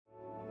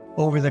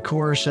over the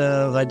course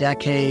of a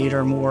decade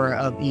or more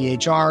of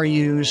EHR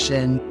use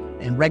and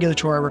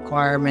regulatory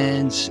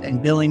requirements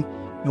and billing,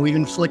 and we've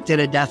inflicted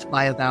a death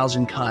by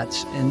 1,000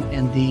 cuts.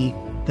 And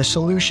the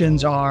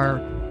solutions are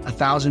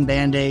 1,000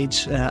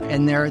 Band-Aids,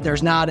 and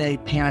there's not a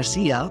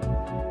panacea.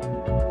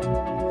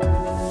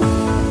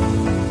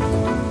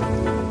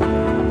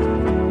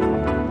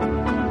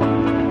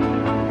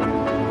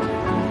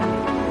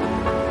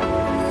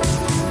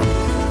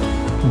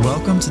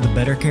 Welcome to the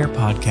Better Care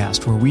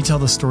Podcast, where we tell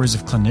the stories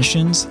of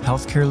clinicians,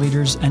 healthcare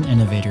leaders, and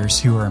innovators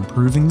who are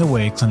improving the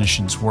way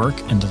clinicians work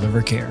and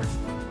deliver care.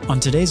 On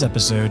today's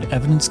episode,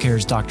 Evidence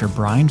Care's Dr.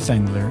 Brian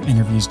Fengler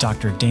interviews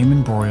Dr.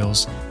 Damon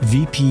Broyles,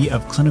 VP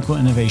of Clinical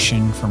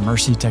Innovation for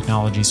Mercy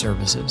Technology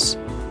Services.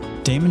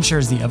 Damon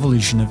shares the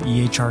evolution of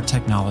EHR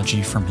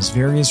technology from his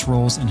various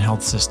roles in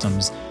health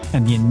systems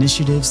and the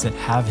initiatives that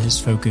have his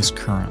focus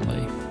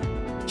currently.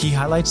 He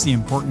highlights the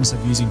importance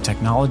of using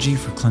technology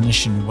for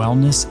clinician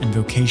wellness and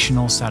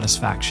vocational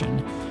satisfaction,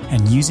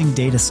 and using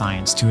data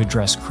science to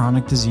address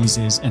chronic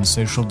diseases and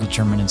social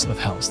determinants of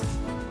health.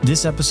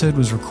 This episode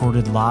was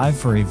recorded live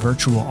for a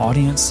virtual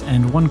audience,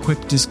 and one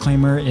quick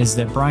disclaimer is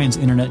that Brian's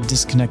internet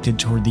disconnected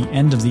toward the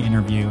end of the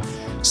interview,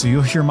 so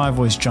you'll hear my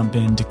voice jump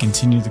in to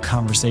continue the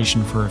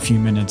conversation for a few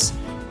minutes,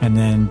 and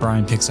then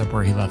Brian picks up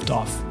where he left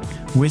off.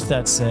 With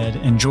that said,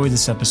 enjoy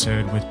this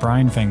episode with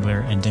Brian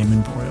Fengler and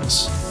Damon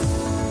Broyles.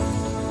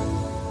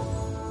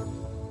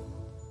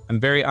 I'm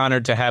very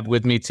honored to have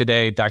with me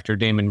today Dr.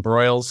 Damon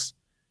Broyles.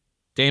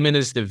 Damon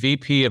is the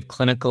VP of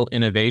Clinical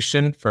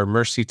Innovation for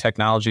Mercy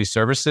Technology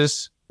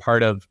Services,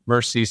 part of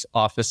Mercy's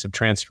Office of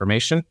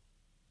Transformation.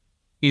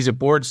 He's a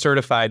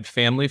board-certified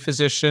family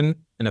physician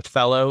and a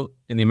fellow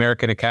in the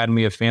American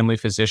Academy of Family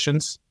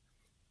Physicians.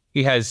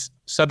 He has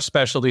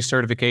subspecialty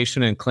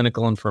certification in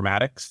clinical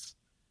informatics.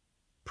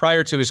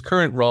 Prior to his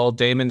current role,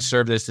 Damon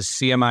served as the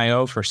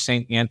CMIO for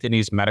St.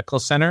 Anthony's Medical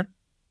Center.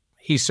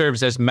 He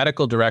serves as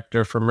medical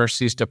director for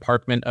Mercy's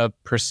Department of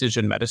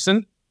Precision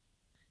Medicine.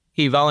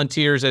 He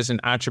volunteers as an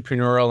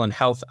entrepreneurial and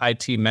health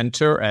IT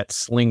mentor at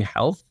Sling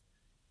Health,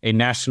 a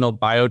national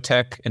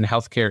biotech and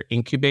healthcare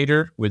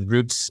incubator with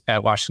roots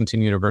at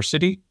Washington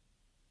University.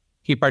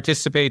 He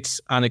participates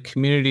on a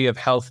community of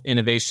health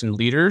innovation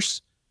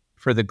leaders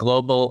for the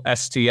Global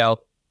STL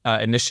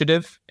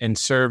initiative and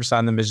serves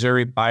on the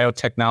Missouri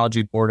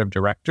Biotechnology Board of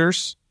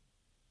Directors.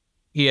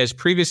 He has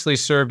previously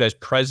served as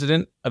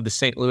president of the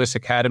St. Louis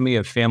Academy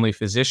of Family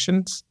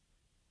Physicians,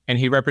 and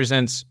he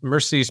represents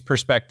Mercy's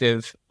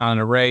perspective on an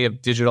array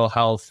of digital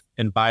health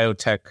and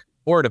biotech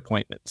board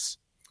appointments.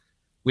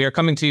 We are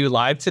coming to you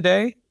live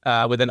today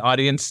with an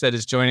audience that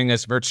is joining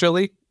us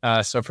virtually.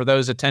 So for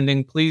those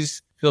attending,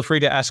 please feel free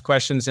to ask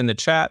questions in the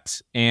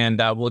chat, and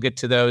we'll get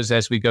to those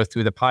as we go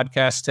through the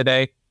podcast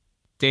today.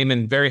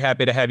 Damon, very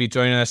happy to have you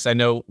join us. I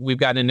know we've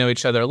gotten to know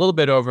each other a little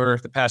bit over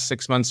the past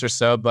 6 months or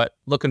so, but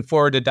looking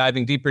forward to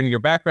diving deeper into your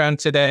background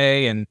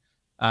today and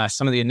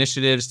some of the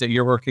initiatives that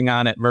you're working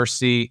on at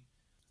Mercy.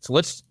 So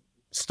let's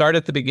start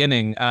at the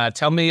beginning.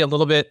 Tell me a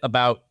little bit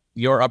about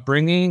your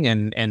upbringing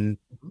and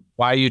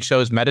why you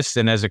chose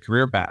medicine as a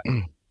career path.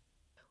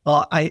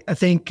 Well, I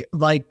think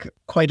like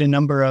quite a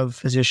number of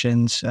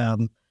physicians,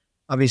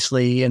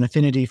 obviously an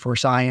affinity for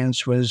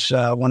science was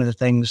one of the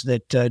things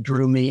that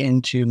drew me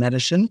into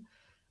medicine.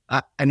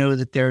 I know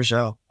that there's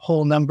a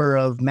whole number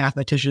of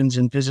mathematicians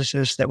and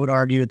physicists that would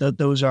argue that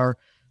those are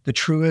the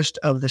truest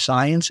of the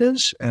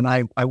sciences, and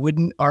I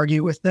wouldn't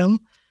argue with them.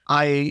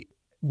 I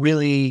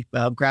really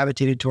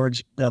gravitated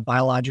towards the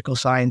biological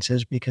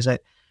sciences because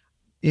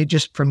it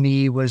just, for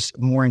me, was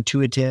more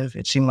intuitive.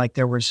 It seemed like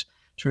there was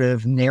sort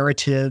of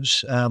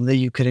narratives that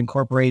you could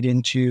incorporate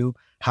into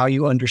how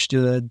you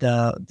understood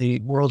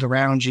the world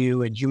around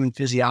you and human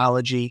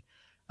physiology.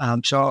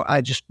 So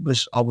I just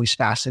was always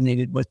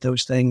fascinated with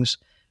those things.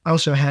 I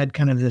also had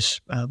kind of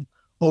this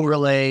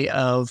overlay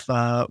of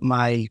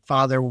my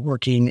father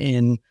working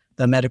in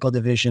the medical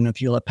division of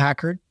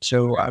Hewlett-Packard.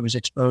 So I was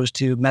exposed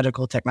to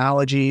medical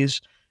technologies,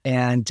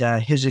 and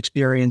his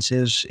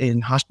experiences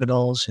in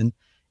hospitals and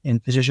in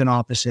physician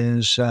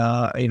offices,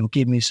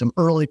 gave me some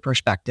early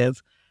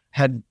perspective.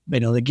 Had,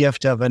 the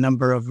gift of a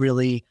number of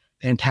really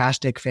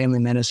fantastic family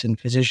medicine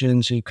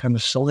physicians who kind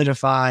of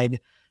solidified,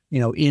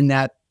 in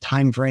that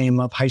time frame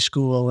of high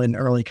school and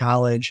early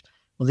college.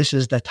 Well, this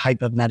is the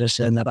type of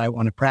medicine that I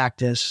want to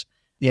practice.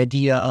 The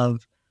idea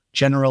of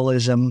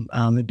generalism,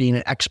 being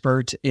an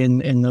expert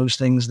in those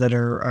things that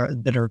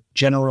are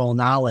general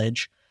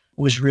knowledge,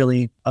 was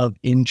really of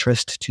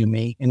interest to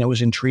me, and it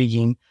was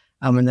intriguing.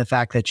 And the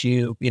fact that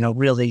you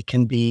really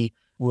can be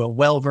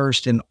well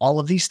versed in all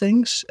of these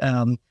things.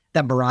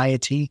 That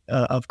variety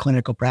of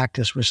clinical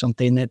practice was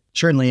something that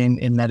certainly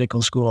in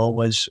medical school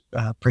was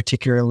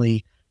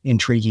particularly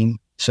intriguing.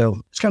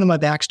 So it's kind of my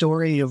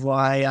backstory of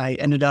why I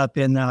ended up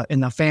in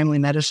the family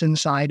medicine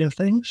side of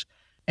things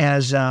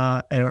as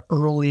an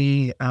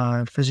early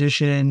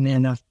physician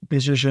in a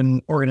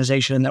physician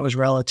organization that was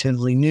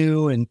relatively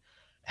new, and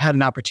had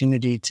an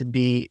opportunity to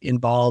be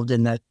involved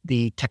in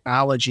the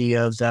technology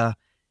of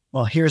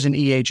here's an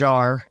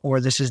EHR, or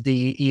this is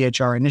the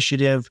EHR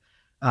initiative.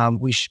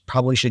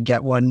 probably should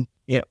get one.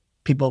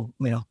 People,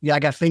 I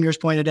got fingers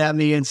pointed at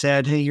me and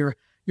said, hey, you're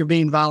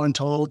being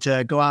voluntold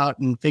to go out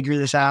and figure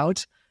this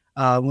out,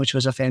 which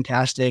was a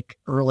fantastic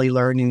early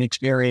learning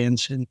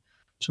experience. And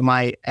so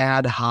my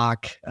ad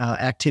hoc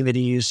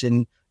activities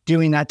and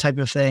doing that type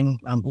of thing,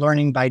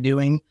 learning by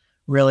doing,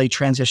 really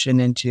transitioned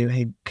into,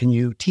 hey, can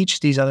you teach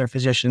these other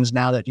physicians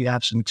now that you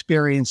have some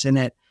experience in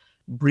it?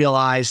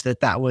 Realize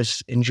that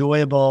was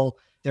enjoyable.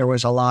 There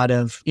was a lot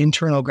of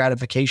internal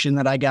gratification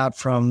that I got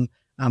from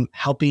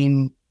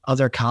helping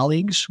other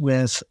colleagues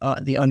with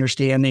the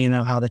understanding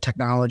of how the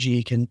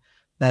technology can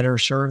better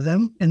serve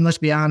them. And let's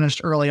be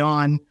honest, early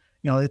on,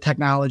 the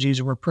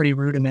technologies were pretty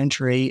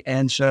rudimentary.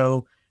 And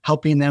so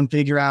helping them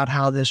figure out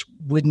how this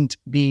wouldn't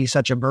be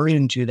such a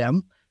burden to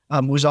them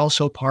was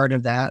also part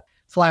of that.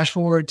 Flash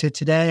forward to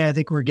today, I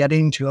think we're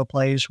getting to a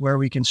place where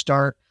we can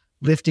start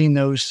lifting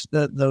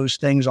those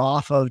things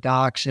off of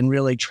docs and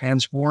really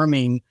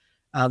transforming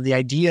the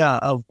idea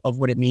of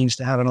what it means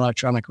to have an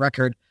electronic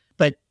record.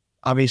 But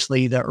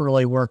obviously, the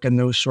early work and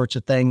those sorts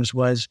of things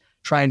was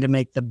trying to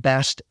make the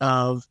best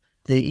of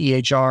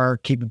the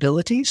EHR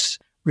capabilities,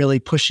 really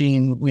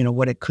pushing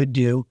what it could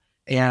do,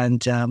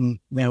 and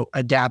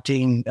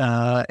adapting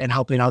and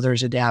helping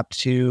others adapt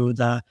to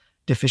the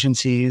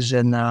deficiencies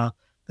and the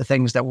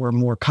things that were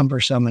more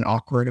cumbersome and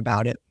awkward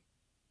about it.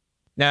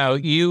 Now,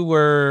 you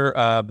were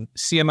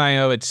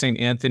CMIO at St.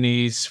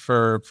 Anthony's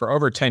for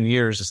over 10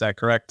 years. Is that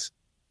correct?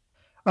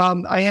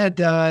 I had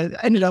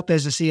ended up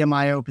as a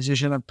CMIO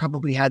position. I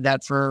probably had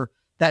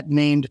that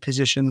named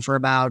position for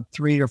about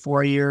 3 or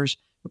 4 years.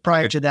 But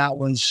prior to that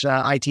was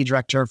IT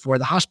director for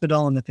the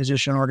hospital and the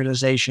physician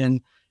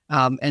organization.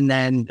 And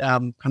then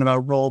kind of a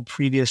role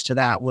previous to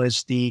that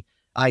was the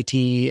IT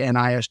and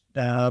IS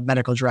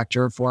medical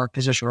director for our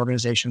physician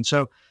organization.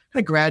 So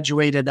I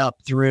graduated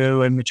up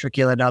through and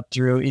matriculated up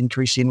through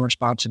increasing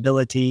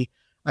responsibility.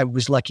 I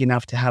was lucky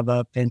enough to have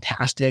a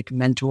fantastic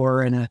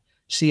mentor and a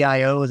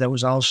CIO that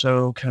was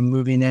also kind of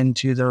moving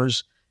into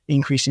those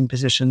increasing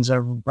positions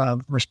of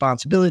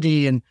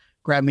responsibility and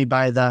grabbed me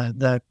by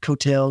the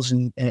coattails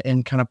and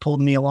kind of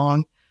pulled me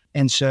along.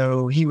 And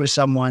so he was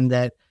someone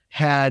that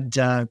had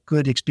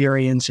good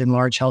experience in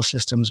large health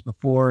systems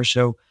before.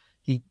 So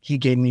he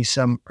gave me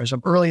some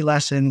early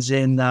lessons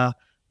in the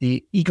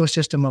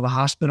ecosystem of a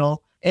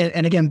hospital.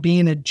 And again,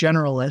 being a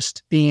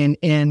generalist, being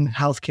in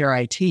healthcare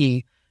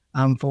IT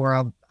for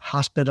a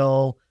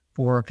hospital,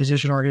 for a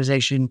physician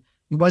organization,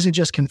 it wasn't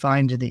just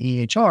confined to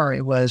the EHR.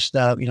 It was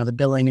the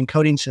billing and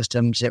coding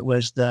systems. It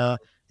was the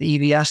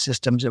EVS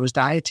systems. It was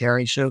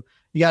dietary. So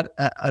you got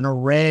an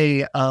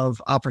array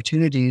of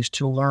opportunities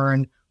to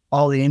learn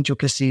all the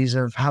intricacies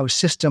of how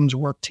systems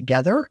work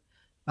together,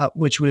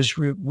 which was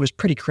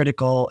pretty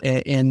critical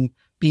in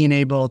being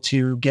able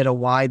to get a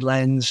wide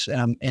lens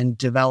and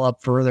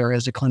develop further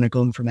as a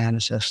clinical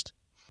informaticist.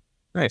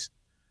 Nice.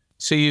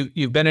 So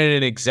you've been in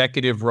an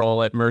executive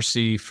role at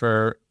Mercy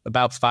for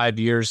about 5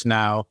 years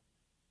now.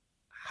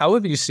 How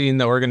have you seen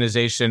the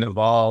organization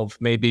evolve,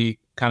 maybe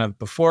kind of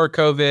before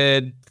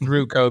COVID,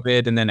 through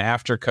COVID, and then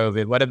after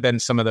COVID? What have been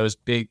some of those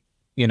big,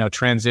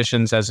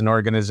 transitions as an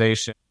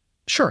organization?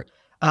 Sure.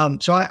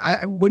 So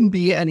I wouldn't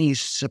be any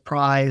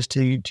surprise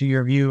to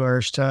your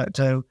viewers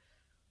to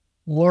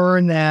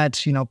learn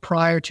that,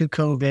 prior to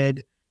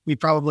COVID, we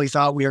probably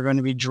thought we were going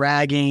to be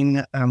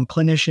dragging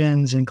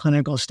clinicians and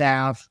clinical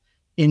staff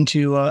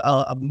into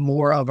a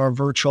more of a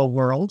virtual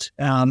world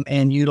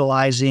and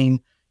utilizing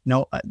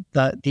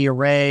the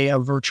array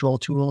of virtual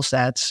tool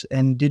sets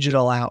and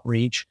digital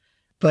outreach.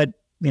 But,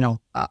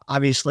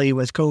 obviously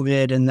with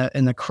COVID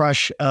and the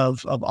crush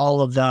of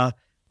all of the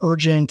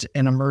urgent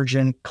and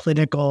emergent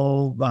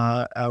clinical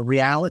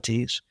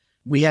realities,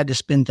 we had to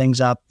spin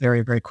things up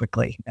very, very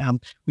quickly.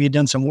 We had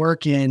done some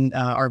work in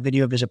our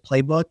video visit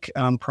playbook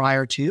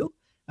prior to,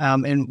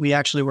 and we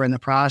actually were in the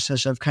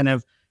process of kind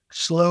of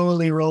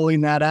slowly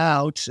rolling that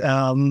out,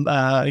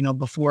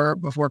 before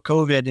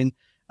COVID.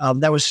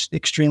 And that was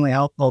extremely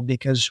helpful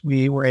because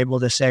we were able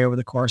to say over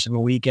the course of a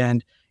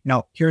weekend,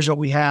 here's what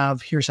we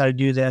have, here's how to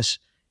do this,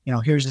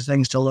 here's the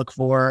things to look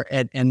for,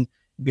 and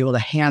be able to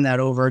hand that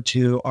over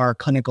to our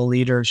clinical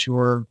leaders who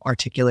are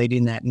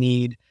articulating that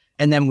need.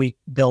 And then we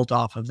built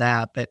off of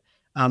that. But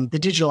the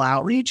digital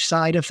outreach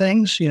side of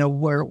things,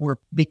 we're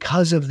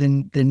because of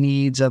the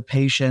needs of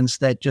patients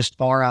that just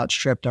far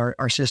outstripped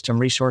our system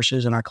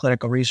resources and our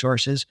clinical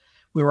resources,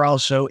 we were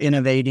also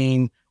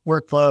innovating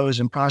workflows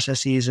and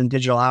processes and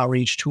digital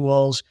outreach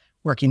tools,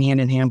 working hand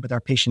in hand with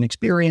our patient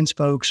experience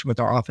folks, with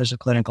our Office of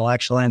Clinical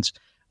Excellence,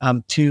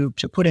 to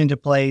put into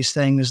place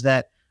things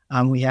that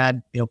we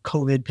had,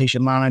 COVID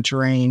patient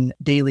monitoring,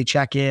 daily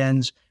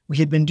check-ins. We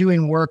had been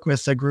doing work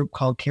with a group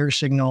called Care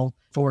Signal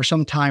for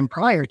some time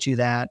prior to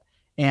that.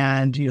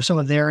 And, some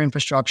of their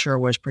infrastructure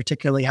was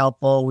particularly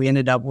helpful. We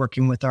ended up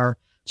working with our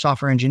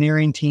software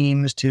engineering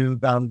teams to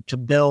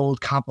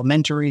build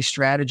complementary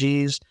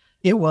strategies.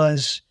 It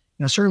was,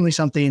 certainly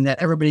something that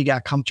everybody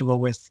got comfortable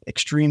with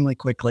extremely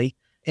quickly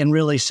and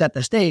really set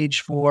the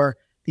stage for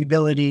the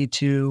ability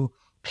to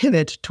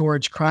pivot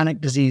towards chronic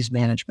disease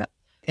management.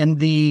 And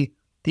the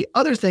The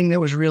other thing that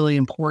was really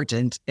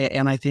important,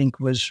 and I think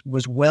was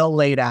well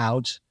laid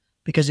out,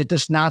 because it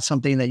is not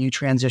something that you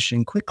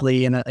transition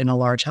quickly in a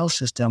large health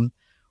system,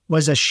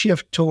 was a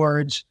shift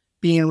towards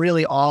being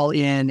really all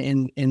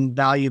in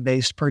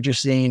value-based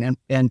purchasing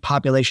and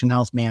population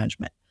health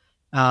management.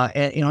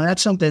 And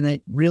that's something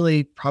that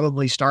really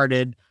probably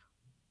started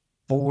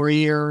 4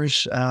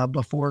 years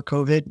before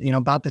COVID,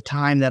 about the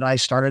time that I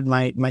started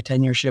my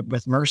tenureship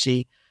with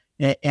Mercy.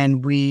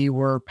 And we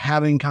were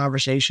having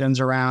conversations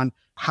around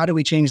how do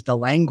we change the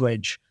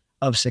language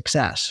of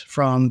success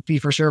from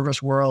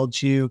fee-for-service world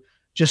to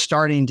just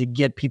starting to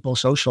get people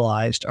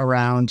socialized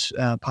around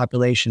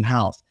population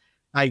health.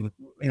 I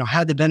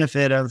had the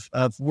benefit of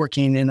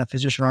working in a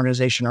physician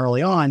organization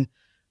early on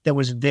that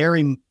was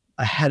very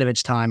ahead of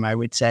its time, I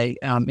would say,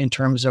 in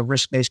terms of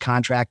risk-based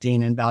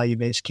contracting and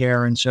value-based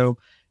care. And so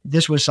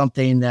this was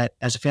something that,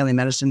 as a family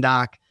medicine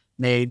doc,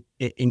 made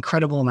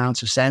incredible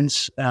amounts of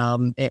sense.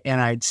 And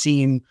I'd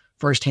seen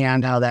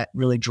firsthand how that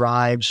really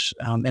drives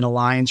and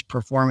aligns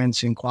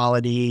performance and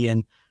quality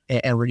and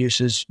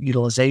reduces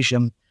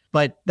utilization.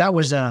 But that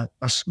was a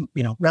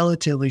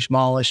relatively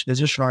smallish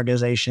physician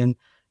organization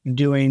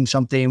doing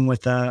something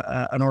with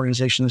an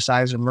organization the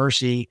size of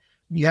Mercy.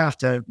 You have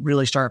to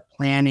really start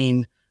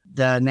planning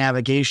the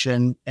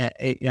navigation,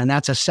 and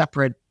that's a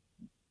separate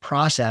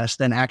process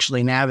than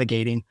actually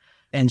navigating.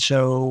 And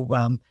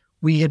so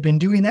we had been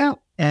doing that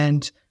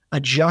and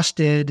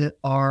adjusted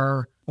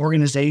our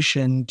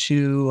organization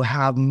to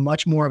have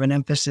much more of an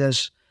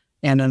emphasis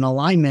and an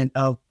alignment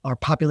of our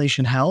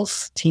population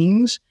health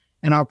teams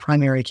and our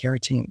primary care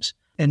teams.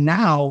 And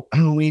now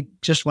we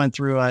just went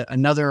through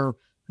another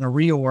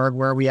reorg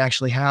where we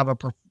actually have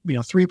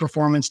 3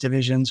 performance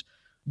divisions.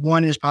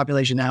 One is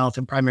population health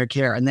and primary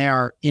care, and they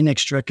are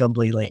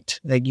inextricably linked.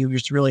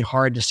 It's really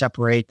hard to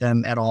separate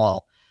them at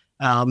all.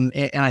 And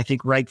I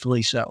think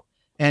rightfully so.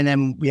 And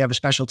then we have a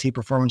specialty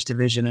performance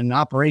division and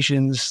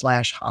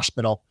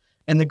operations/hospital.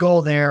 And the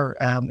goal there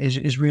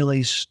is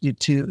really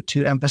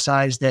to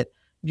emphasize that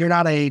you're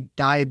not a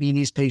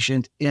diabetes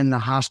patient in the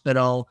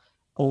hospital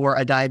or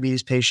a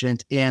diabetes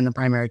patient in the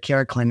primary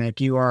care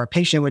clinic. You are a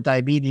patient with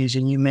diabetes,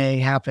 and you may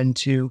happen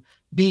to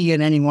be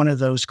in any one of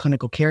those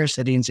clinical care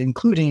settings,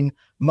 including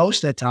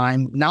most of the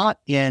time not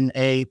in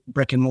a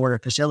brick and mortar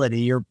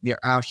facility. You're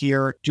out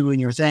here doing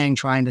your thing,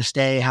 trying to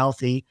stay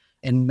healthy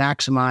and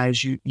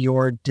maximize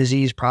your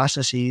disease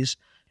processes.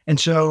 And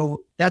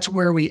so that's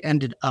where we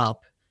ended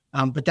up.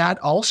 But that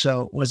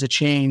also was a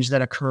change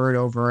that occurred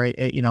over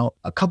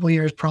a couple of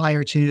years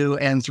prior to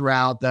and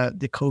throughout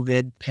the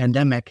COVID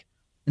pandemic.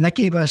 And that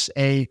gave us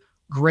a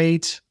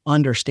great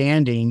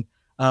understanding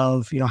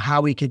of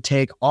how we could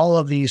take all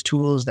of these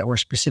tools that were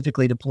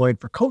specifically deployed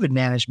for COVID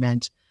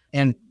management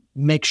and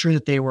make sure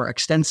that they were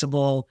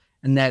extensible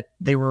and that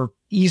they were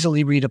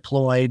easily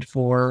redeployed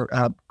for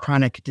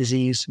chronic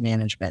disease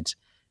management.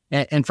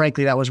 And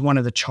frankly, that was one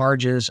of the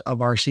charges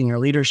of our senior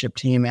leadership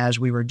team as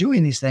we were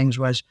doing these things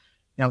was,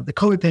 the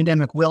COVID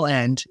pandemic will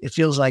end. It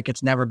feels like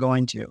it's never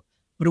going to,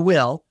 but it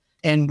will.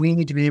 And we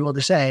need to be able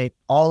to say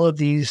all of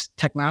these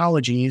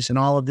technologies and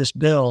all of this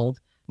build,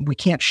 we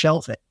can't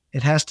shelf it.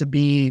 It has to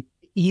be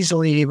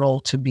easily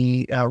able to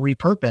be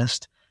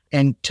repurposed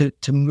and to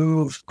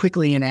move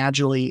quickly and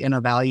agilely in a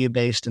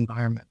value-based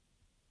environment.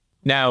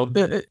 Now,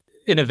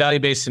 in a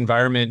value-based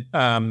environment,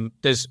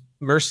 does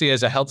Mercy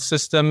as a health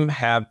system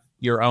have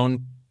your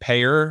own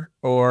payer,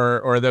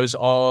 or are those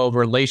all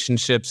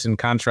relationships and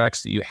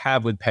contracts that you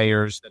have with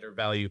payers that are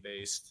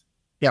value-based?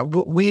 Yeah,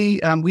 we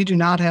do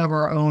not have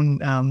our own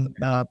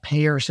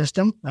payer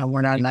system.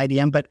 We're not an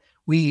IDM, but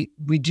we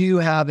do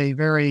have a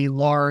very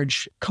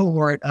large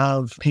cohort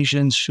of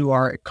patients who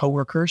are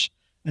coworkers,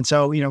 and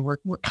so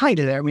we're kind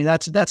of there. I mean,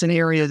 that's an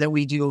area that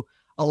we do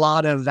a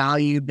lot of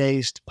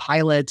value-based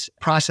pilot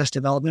process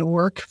development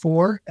work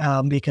for,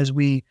 because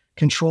we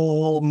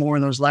control more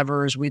of those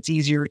levers. It's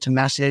easier to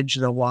message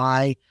the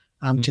why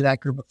to that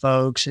group of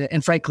folks,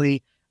 and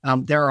frankly,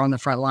 they're on the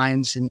front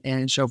lines.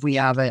 And so if we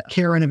have a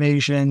care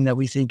innovation that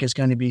we think is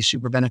going to be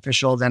super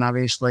beneficial, then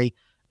obviously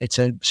it's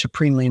a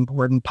supremely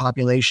important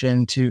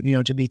population to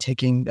be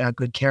taking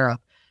good care of.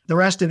 The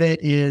rest of it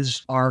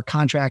is our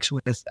contracts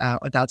with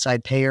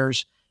outside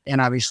payers,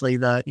 and obviously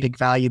the big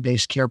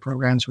value-based care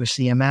programs with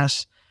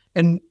CMS.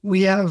 And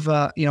we have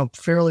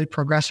fairly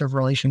progressive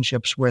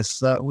relationships with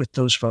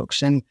those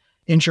folks. And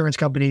insurance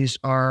companies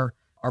are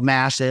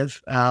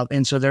massive,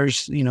 and so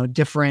there's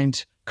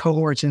different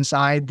cohorts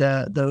inside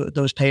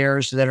those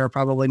payers that are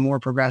probably more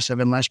progressive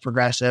and less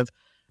progressive.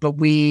 But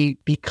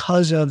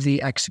because of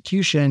the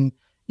execution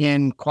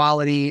in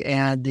quality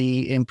and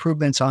the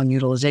improvements on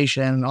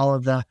utilization and all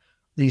of the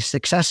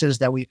successes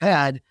that we've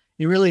had,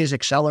 it really is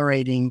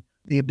accelerating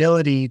the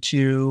ability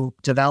to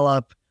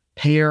develop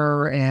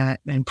payer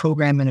and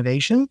program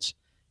innovations.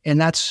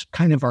 And that's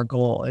kind of our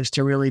goal, is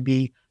to really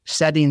be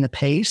setting the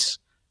pace.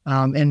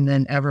 And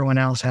then everyone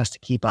else has to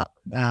keep up.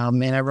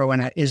 And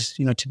everyone is,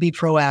 to be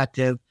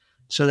proactive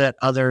so that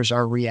others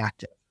are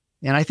reactive.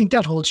 And I think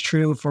that holds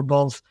true for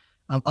both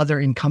other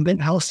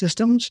incumbent health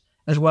systems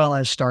as well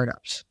as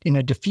startups. In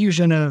a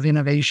diffusion of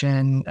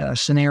innovation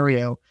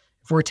scenario,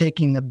 if we're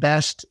taking the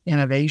best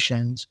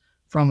innovations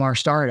from our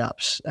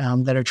startups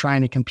that are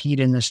trying to compete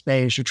in this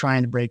space or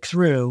trying to break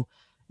through,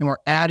 and we're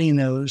adding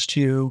those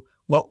to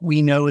what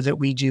we know that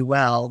we do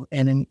well.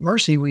 And in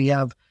Mercy, we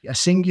have a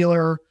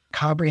singular,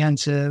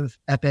 comprehensive,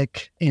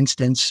 epic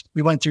instance.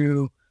 We went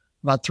through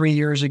about 3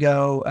 years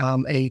ago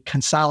a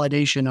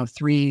consolidation of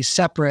 3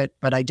 separate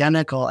but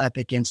identical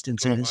epic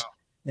instances. Oh, wow.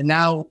 And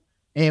now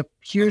a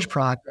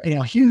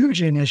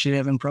huge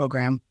initiative and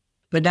program.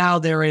 But now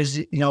there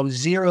is,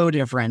 zero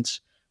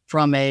difference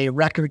from a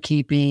record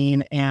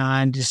keeping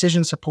and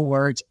decision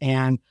support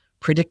and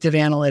predictive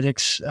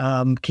analytics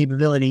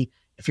capability.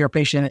 If you're a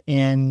patient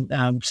in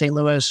St.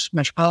 Louis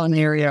metropolitan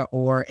area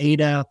or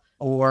Ada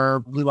or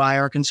Blue Eye,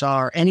 Arkansas,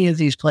 or any of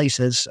these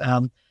places,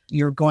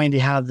 you're going to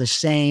have the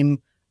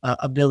same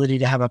ability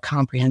to have a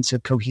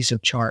comprehensive,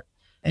 cohesive chart.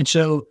 And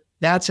so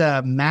that's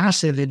a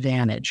massive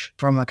advantage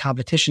from a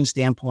competition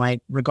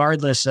standpoint,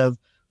 regardless of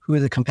who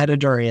the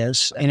competitor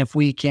is. And if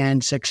we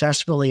can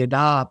successfully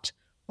adopt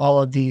all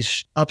of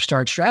these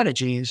upstart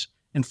strategies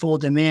and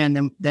fold them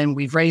in, then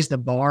we've raised the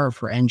bar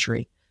for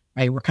entry,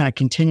 right? We're kind of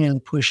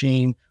continually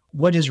pushing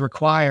what is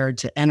required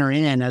to enter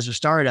in as a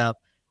startup.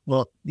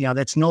 Well,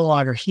 that's no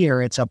longer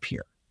here, it's up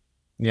here.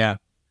 Yeah.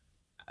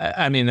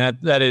 I mean,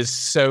 that is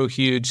so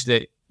huge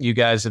that you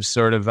guys have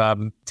sort of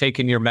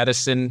taken your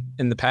medicine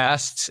in the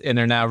past and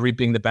are now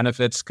reaping the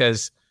benefits,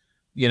 because,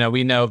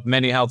 we know of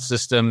many health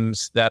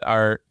systems that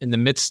are in the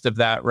midst of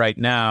that right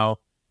now.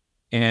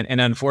 And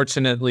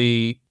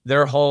unfortunately,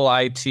 their whole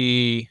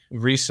IT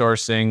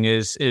resourcing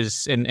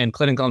is in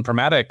clinical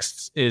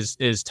informatics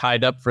is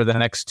tied up for the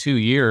next 2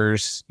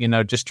 years,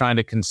 just trying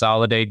to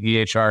consolidate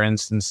EHR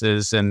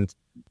instances and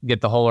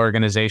get the whole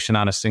organization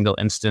on a single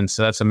instance.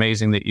 So that's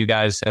amazing that you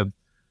guys have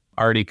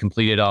already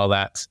completed all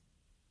that.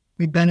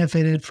 We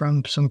benefited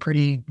from some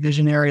pretty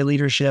visionary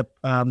leadership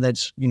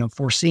that's,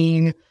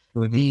 foreseen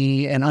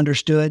and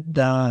understood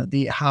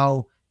the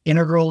how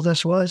integral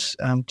this was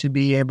to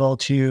be able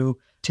to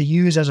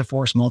use as a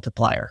force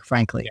multiplier,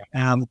 frankly.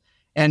 Yeah.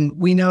 And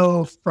we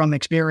know from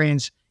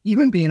experience,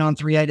 even being on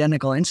 3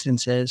 identical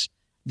instances,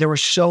 there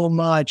was so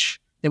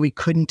much that we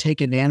couldn't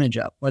take advantage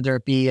of, whether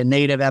it be a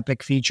native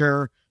Epic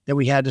feature that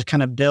we had to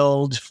kind of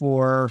build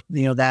for,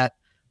 that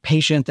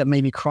patient that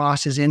maybe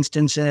crosses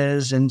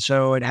instances. And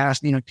so it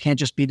has, can't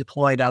just be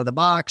deployed out of the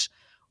box,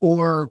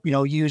 or,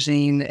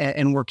 using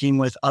and working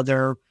with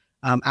other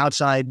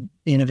outside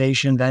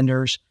innovation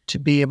vendors to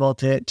be able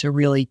to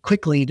really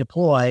quickly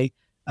deploy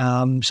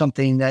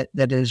something that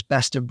is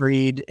best of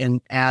breed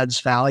and adds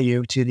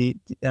value to the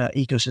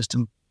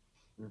ecosystem.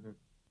 Mm-hmm.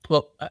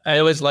 Well, I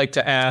always like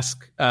to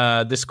ask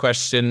this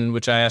question,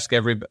 which I ask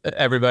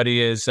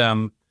everybody is,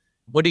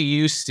 what do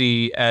you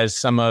see as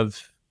some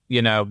of,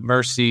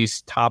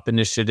 Mercy's top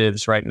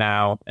initiatives right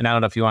now? And I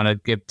don't know if you want to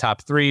give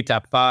top 3,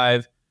 top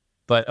 5,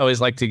 but I always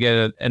like to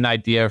get an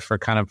idea for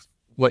kind of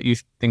what you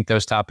think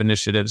those top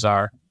initiatives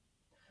are.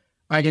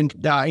 I can,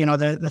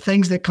 the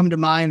things that come to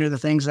mind are the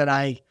things that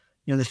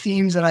the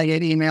themes that I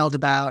get emailed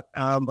about,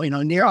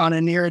 on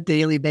a near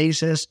daily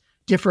basis,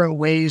 different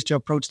ways to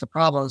approach the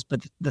problems,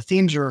 but the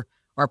themes are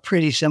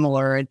pretty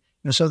similar. And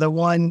so the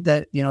one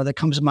that, that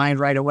comes to mind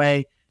right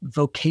away,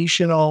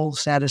 vocational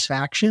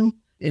satisfaction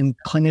in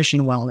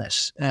clinician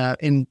wellness.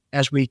 And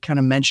as we kind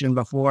of mentioned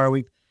before,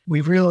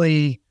 we've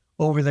really,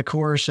 over the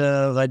course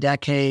of a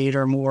decade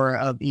or more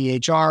of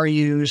EHR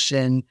use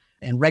and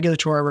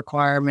regulatory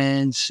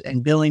requirements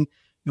and billing,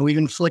 we've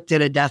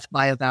inflicted a death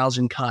by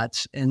 1,000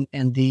 cuts, and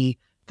the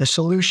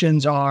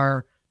solutions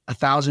are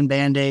 1,000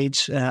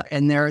 Band-Aids,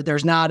 and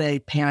there's not a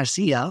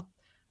panacea.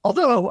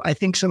 Although I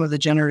think some of the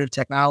generative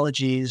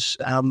technologies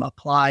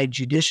applied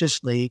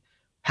judiciously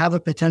have a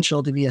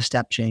potential to be a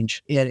step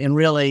change and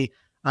really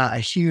a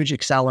huge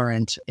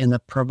accelerant in the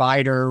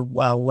provider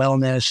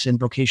wellness and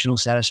vocational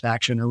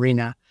satisfaction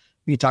arena.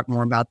 We can talk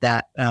more about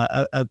that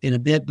in a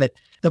bit, but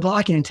the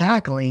blocking and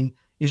tackling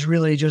is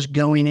really just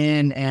going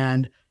in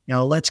and,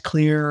 let's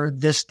clear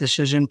this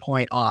decision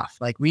point off.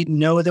 Like, we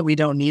know that we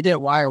don't need it.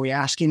 Why are we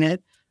asking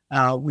it?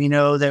 We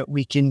know that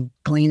we can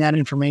glean that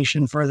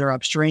information further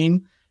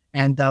upstream,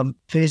 and the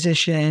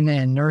physician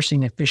and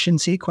nursing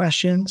efficiency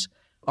questions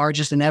are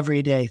just an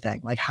everyday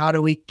thing. Like, how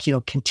do we,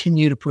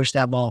 continue to push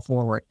that ball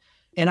forward?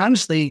 And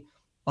honestly,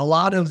 a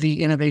lot of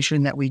the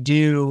innovation that we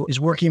do is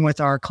working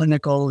with our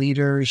clinical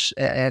leaders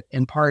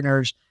and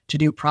partners to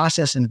do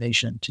process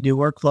innovation, to do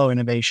workflow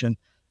innovation,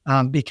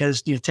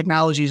 because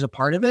technology is a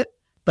part of it,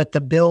 but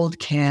the build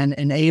can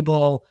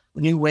enable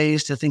new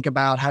ways to think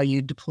about how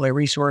you deploy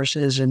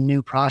resources and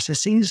new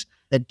processes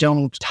that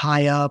don't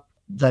tie up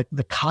the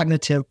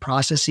cognitive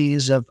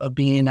processes of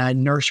being a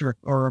nurse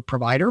or a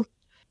provider.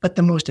 But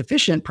the most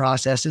efficient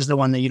process is the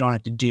one that you don't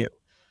have to do.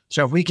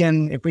 So if we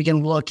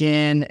can look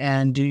in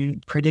and do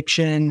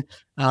prediction,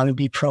 and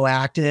be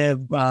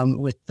proactive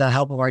with the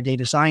help of our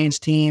data science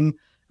team,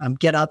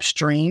 get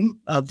upstream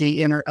of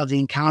the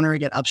encounter,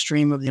 get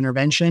upstream of the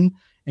intervention,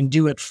 and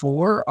do it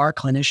for our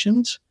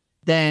clinicians,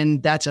 then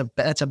that's a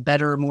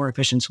better, more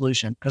efficient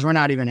solution, because we're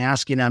not even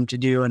asking them to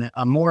do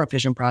a more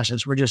efficient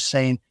process. We're just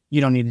saying, you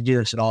don't need to do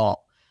this at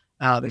all.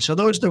 So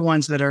those are the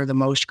ones that are the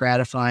most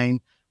gratifying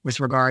with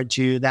regard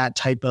to that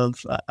type of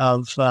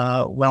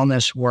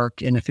wellness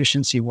work and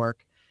efficiency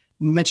work.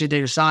 We mentioned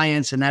data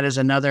science, and that is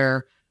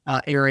another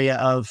area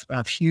of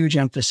huge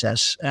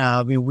emphasis.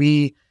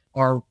 We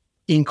are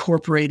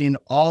incorporating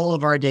all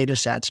of our data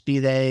sets, be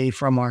they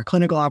from our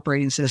clinical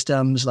operating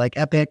systems like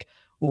Epic,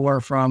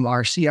 or from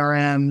our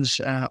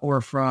CRMs, or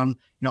from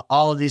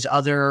all of these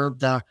other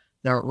the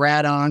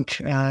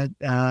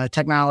RADONC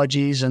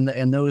technologies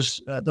and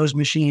those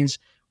machines.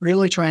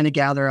 Really trying to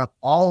gather up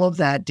all of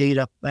that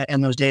data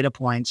and those data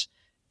points,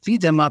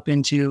 feed them up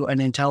into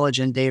an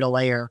intelligent data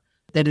layer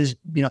that is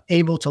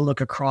able to look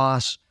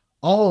across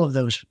all of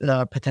those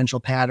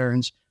potential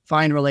patterns,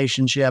 find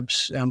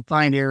relationships,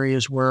 find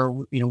areas where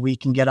we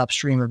can get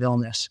upstream of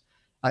illness.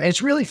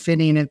 It's really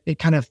fitting. It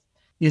kind of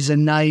is a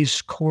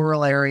nice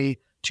corollary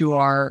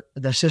to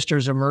the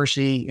Sisters of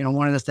Mercy.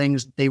 One of the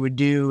things they would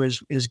do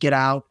is get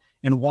out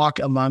and walk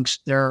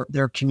amongst their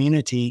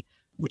community,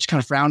 which kind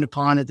of frowned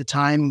upon at the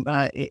time,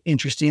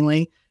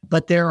 interestingly.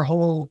 But their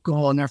whole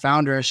goal and their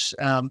founders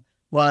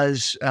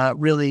was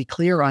really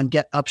clear on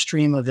get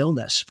upstream of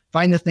illness,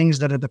 find the things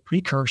that are the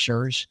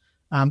precursors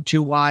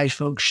to why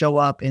folks show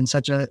up in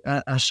such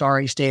a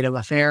sorry state of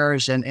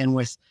affairs and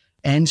with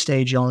end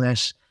stage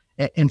illness,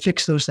 and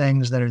fix those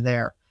things that are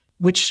there,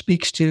 which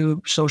speaks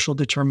to social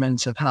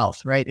determinants of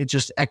health, right? It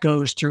just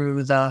echoes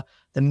through the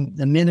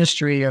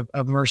ministry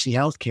of Mercy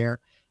Healthcare.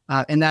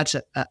 And that's,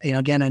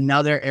 again,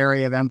 another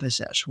area of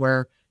emphasis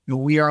where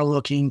we are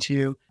looking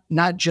to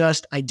not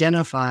just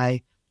identify,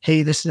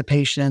 hey, this is a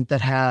patient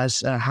that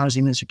has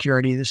housing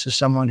insecurity. This is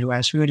someone who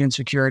has food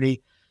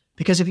insecurity.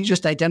 Because if you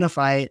just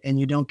identify it and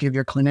you don't give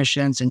your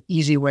clinicians an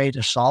easy way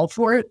to solve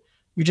for it,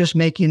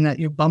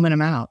 you're bumming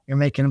them out. You're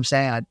making them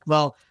sad.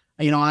 Well,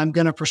 I'm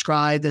going to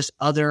prescribe this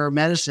other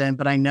medicine,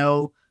 but I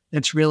know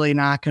it's really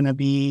not going to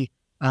be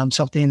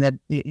something that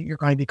you're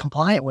going to be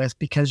compliant with,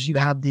 because you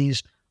have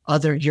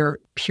your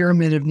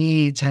pyramid of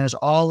needs has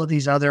all of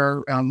these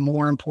other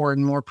more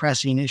important, more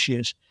pressing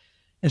issues.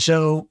 And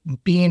so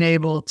being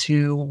able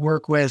to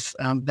work with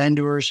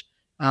vendors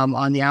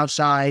on the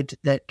outside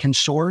that can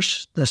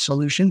source the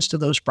solutions to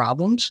those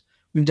problems,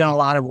 we've done a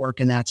lot of work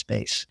in that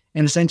space.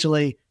 And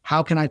essentially,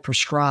 how can I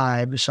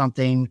prescribe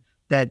something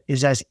that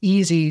is as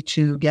easy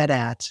to get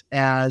at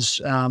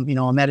as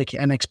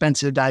an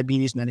expensive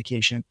diabetes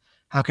medication?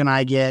 How can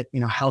I get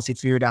healthy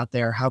food out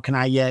there? How can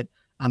I get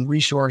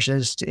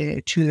resources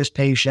to this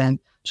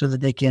patient so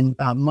that they can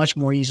much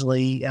more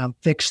easily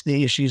fix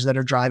the issues that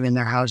are driving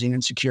their housing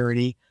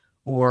insecurity,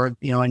 or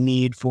a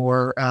need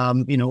for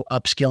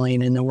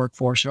upskilling in the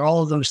workforce, or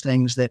all of those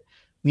things that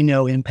we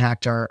know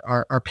impact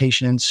our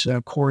patients'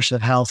 course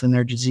of health and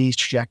their disease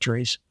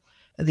trajectories.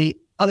 The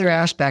other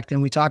aspect,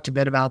 and we talked a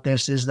bit about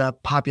this, is the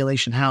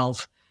population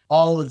health.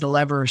 All of the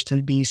levers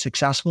to be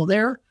successful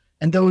there,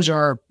 and those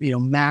are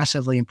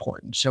massively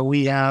important. So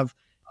we have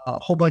a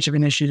whole bunch of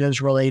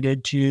initiatives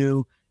related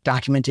to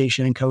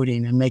documentation and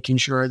coding, and making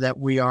sure that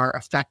we are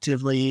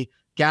effectively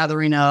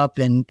gathering up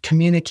and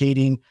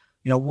communicating,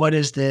 what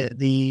is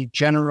the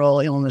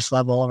general illness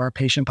level of our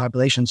patient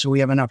population, so we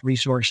have enough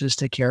resources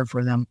to care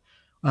for them.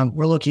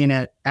 We're looking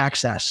at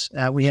access.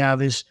 We have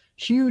this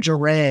huge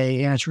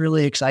array, and it's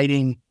really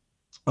exciting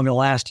over the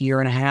last year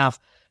and a half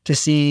to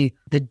see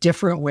the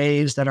different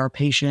ways that our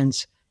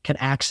patients can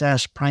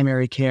access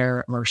primary care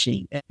at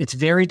Mercy. It's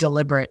very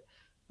deliberate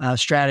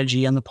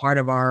strategy on the part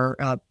of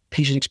our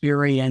patient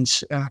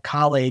experience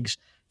colleagues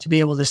to be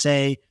able to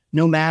say,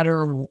 no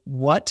matter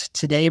what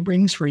today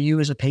brings for you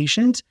as a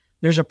patient,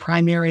 there's a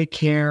primary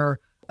care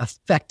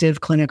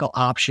effective clinical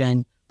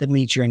option that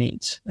meets your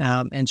needs.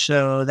 And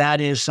so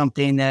that is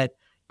something that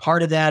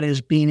part of that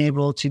is being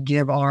able to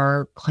give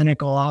our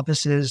clinical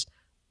offices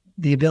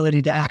the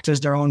ability to act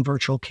as their own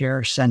virtual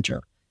care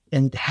center,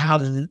 and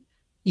have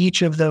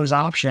each of those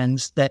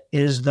options that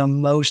is the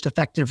most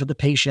effective for the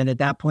patient at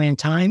that point in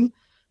time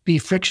be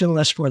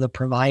frictionless for the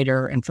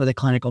provider and for the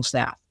clinical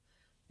staff.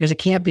 Because it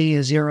can't be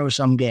a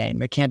zero-sum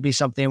game. It can't be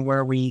something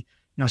where we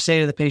say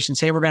to the patient,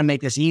 say, we're going to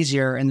make this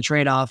easier, and the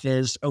trade-off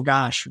is, oh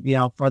gosh,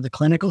 for the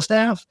clinical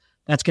staff,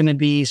 that's going to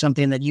be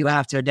something that you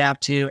have to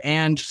adapt to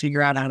and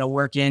figure out how to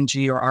work into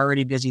your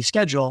already busy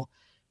schedule.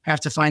 Have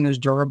to find those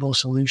durable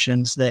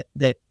solutions that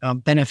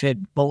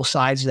benefit both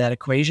sides of that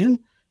equation.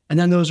 And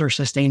then those are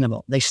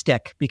sustainable. They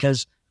stick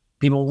because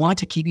people want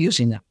to keep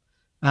using them,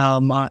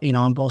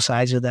 on both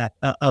sides of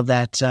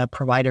that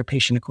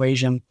provider-patient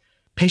equation.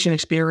 Patient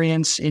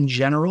experience in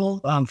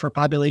general for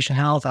population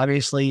health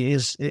obviously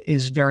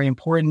is very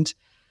important.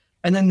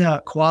 And then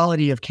the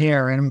quality of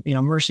care. And,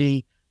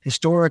 Mercy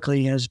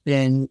historically has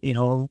been,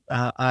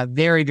 a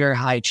very, very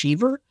high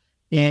achiever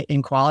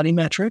in quality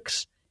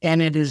metrics.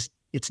 And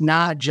it's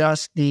not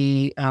just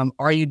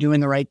are you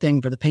doing the right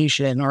thing for the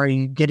patient? Are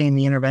you getting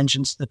the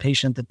interventions to the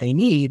patient that they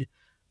need?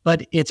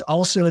 But it's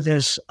also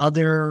this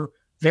other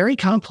very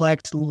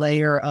complex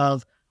layer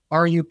of,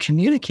 are you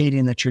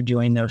communicating that you're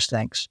doing those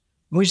things?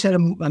 We just had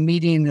a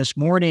meeting this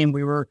morning.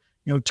 We were,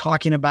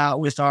 talking about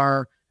with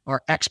our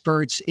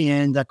experts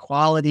in the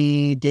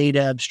quality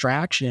data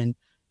abstraction,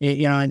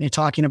 and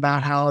talking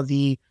about how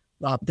the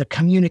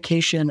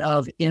communication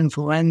of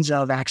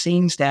influenza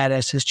vaccine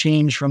status has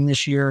changed from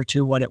this year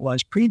to what it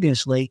was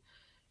previously.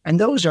 And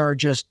those are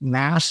just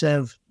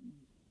massive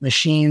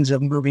machines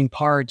of moving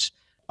parts.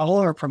 All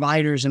our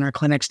providers and our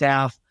clinic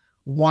staff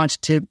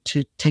want to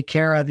take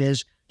care of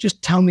is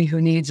just tell me who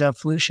needs a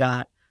flu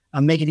shot.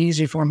 Make it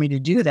easy for me to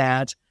do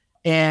that.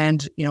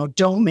 And,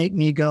 don't make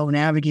me go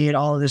navigate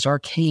all of this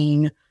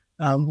arcane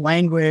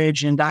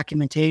language and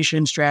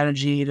documentation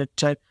strategy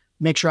to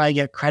make sure I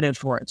get credit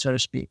for it, so to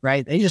speak,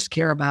 right? They just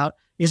care about,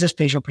 is this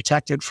patient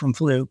protected from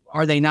flu?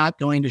 Are they not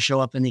going to show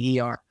up in the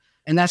ER?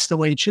 And that's the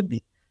way it should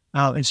be.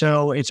 And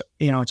so it's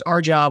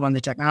our job on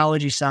the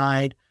technology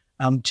side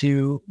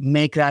to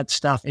make that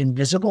stuff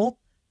invisible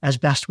as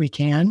best we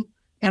can.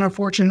 And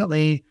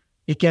unfortunately,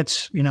 it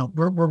gets,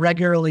 we're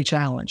regularly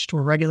challenged.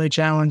 We're regularly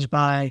challenged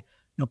by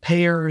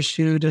payers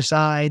who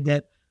decide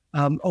that,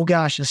 oh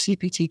gosh, a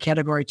CPT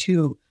category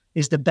 2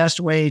 is the best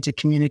way to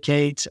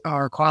communicate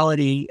our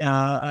quality,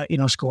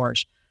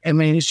 scores. I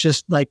mean, it's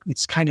just like,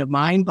 it's kind of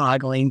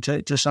mind-boggling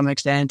to some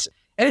extent.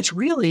 And it's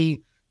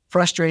really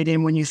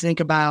frustrating when you think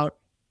about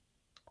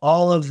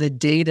all of the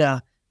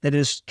data that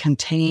is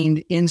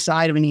contained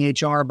inside of an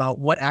EHR about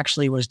what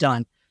actually was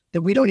done,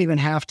 that we don't even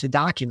have to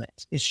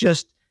document. It's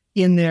just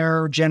in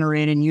there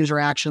generating user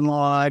action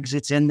logs.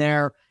 It's in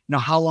there,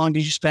 how long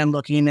did you spend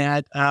looking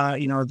at,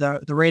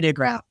 the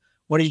radiograph?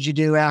 What did you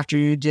do after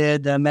you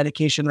did the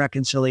medication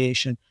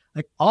reconciliation?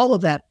 Like all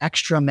of that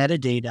extra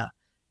metadata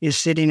is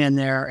sitting in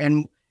there.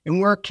 And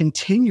we're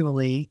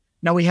continually,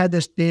 now we had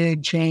this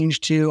big change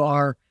to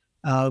our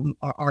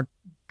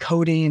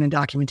coding and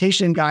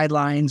documentation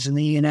guidelines and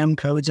the E&M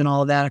codes and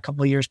all of that a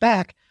couple of years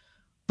back.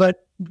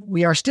 But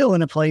we are still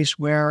in a place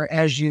where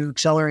as you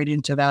accelerate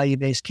into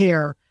value-based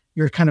care,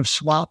 you're kind of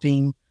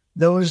swapping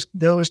those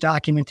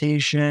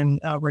documentation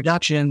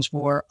reductions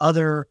for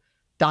other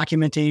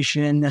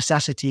documentation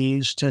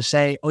necessities to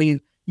say, oh, you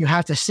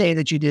have to say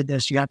that you did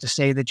this. You have to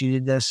say that you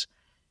did this.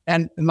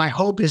 And my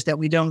hope is that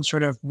we don't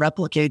sort of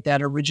replicate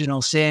that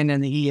original sin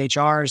in the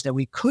EHRs that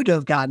we could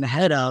have gotten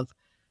ahead of.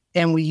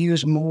 And we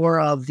use more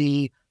of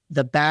the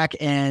back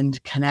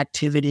end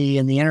connectivity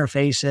and the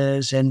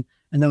interfaces and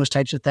those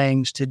types of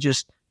things to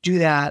just do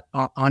that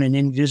on an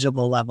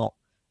invisible level.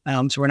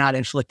 So we're not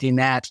inflicting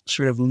that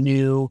sort of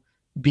new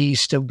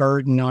beast of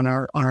burden on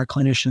our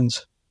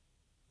clinicians.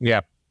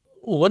 Yeah.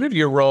 One of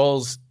your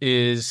roles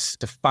is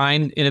to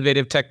find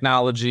innovative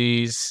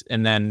technologies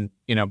and then,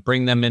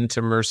 bring them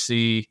into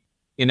Mercy.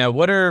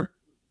 What are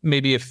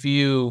maybe a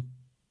few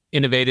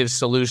innovative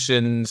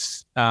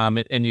solutions?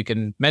 And you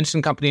can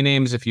mention company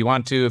names if you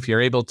want to, if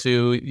you're able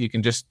to. You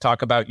can just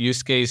talk about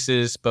use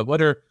cases. But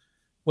what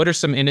are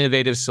some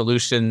innovative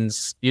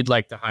solutions you'd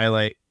like to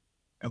highlight?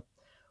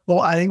 Well,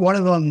 I think one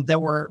of them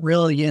that we're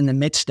really in the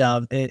midst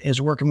of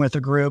is working with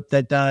a group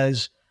that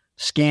does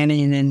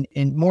scanning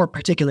and more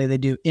particularly, they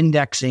do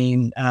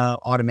indexing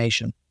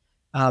automation.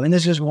 And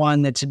this is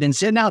one that's been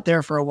sitting out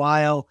there for a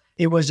while.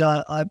 It was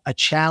a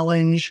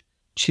challenge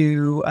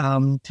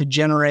to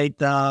generate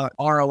the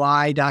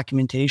ROI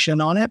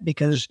documentation on it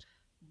because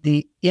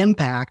the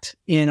impact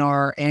in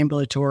our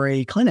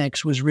ambulatory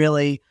clinics was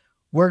really,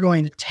 we're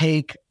going to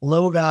take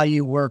low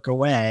value work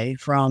away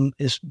from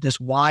this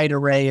wide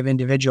array of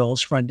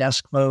individuals, front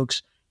desk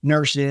folks,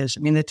 nurses. I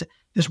mean,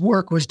 this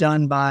work was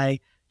done by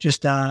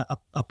just a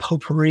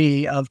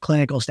potpourri of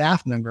clinical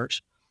staff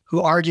members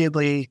who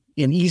arguably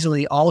and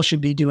easily all should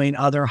be doing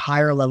other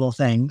higher level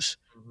things,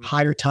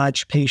 higher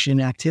touch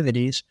patient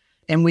activities.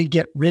 And we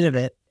get rid of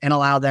it and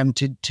allow them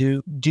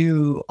to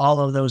do all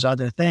of those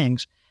other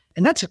things.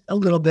 And that's a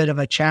little bit of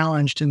a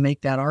challenge to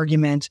make that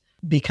argument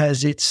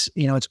because it's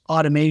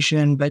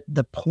automation, but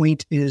the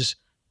point is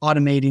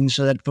automating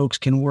so that folks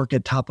can work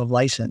at top of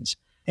license.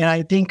 And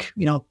I think,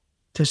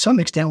 to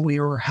some extent we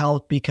were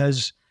helped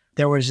because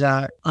there was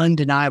an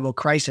undeniable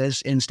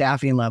crisis in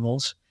staffing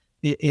levels.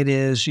 It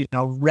is,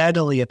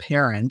 readily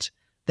apparent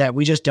that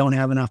we just don't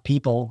have enough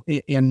people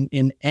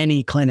in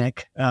any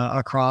clinic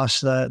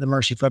across the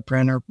Mercy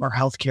footprint or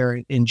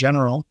healthcare in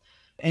general.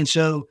 And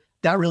so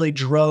that really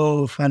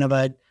drove kind of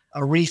a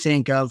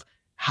rethink of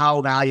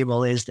how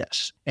valuable is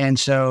this? And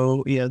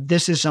so,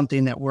 this is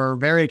something that we're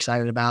very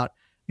excited about.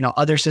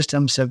 Other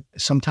systems have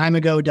some time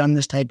ago done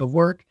this type of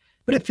work,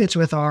 but it fits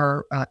with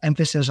our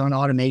emphasis on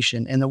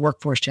automation and the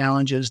workforce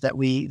challenges that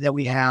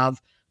we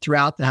have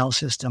throughout the health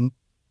system.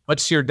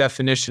 What's your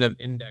definition of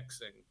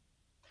indexing?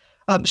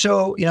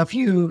 So, if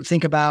you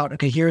think about,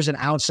 okay, here's an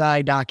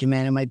outside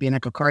document, it might be an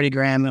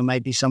echocardiogram, it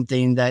might be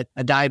something that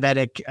a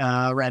diabetic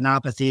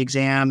retinopathy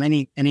exam,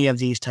 any of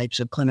these types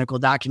of clinical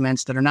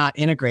documents that are not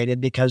integrated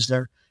because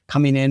they're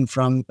coming in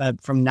from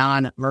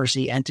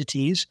non-Mercy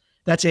entities.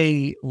 That's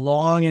a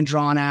long and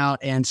drawn out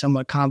and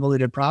somewhat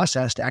convoluted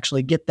process to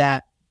actually get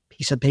that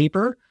piece of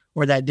paper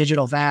or that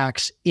digital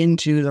fax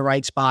into the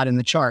right spot in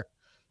the chart.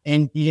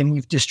 And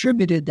we've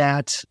distributed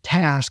that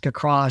task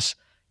across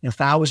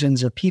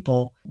thousands of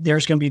people,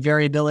 there's going to be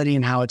variability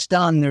in how it's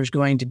done. There's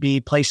going to be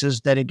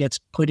places that it gets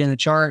put in the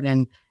chart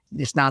and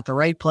it's not the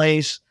right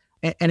place.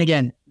 And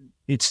again,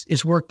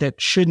 it's work that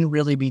shouldn't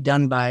really be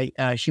done by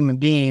a human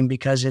being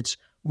because it's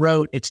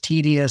rote, it's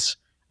tedious.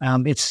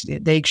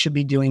 They should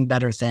be doing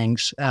better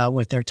things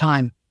with their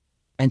time.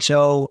 And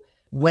so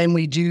when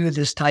we do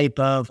this type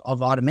of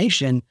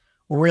automation,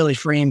 we're really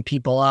freeing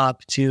people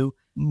up to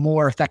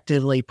more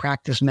effectively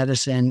practice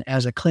medicine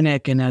as a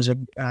clinic and as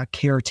a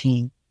care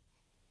team.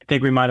 I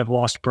think we might have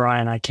lost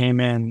Brian. I came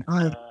in.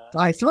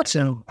 I thought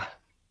so.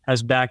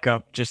 As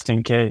backup, just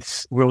in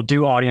case. We'll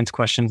do audience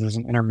questions as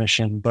an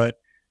intermission, but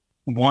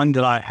one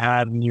that I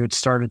had when you had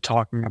started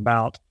talking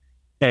about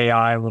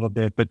AI a little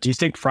bit, but do you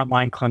think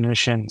frontline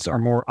clinicians are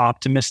more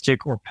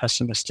optimistic or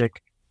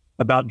pessimistic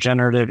about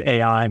generative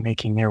AI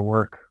making their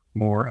work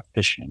more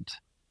efficient?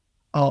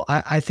 Oh,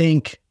 I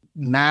think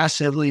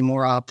massively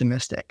more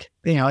optimistic.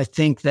 I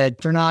think that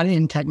they're not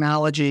in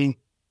technology.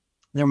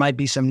 There might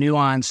be some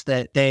nuance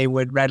that they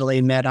would readily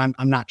admit. I'm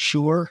not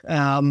sure,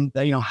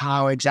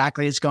 how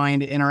exactly it's going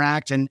to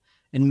interact and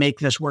make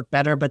this work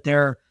better. But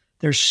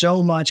there's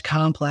so much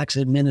complex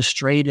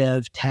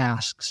administrative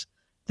tasks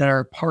that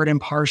are part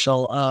and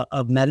parcel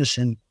of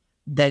medicine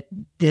that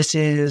this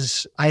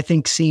is, I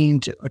think, seen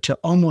to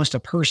almost a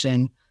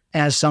person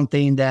as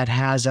something that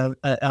has a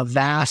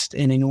vast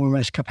and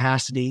enormous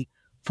capacity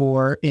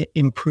for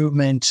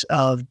improvement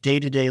of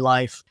day-to-day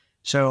life.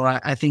 So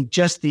I think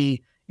just in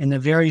the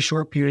very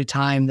short period of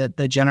time that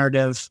the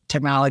generative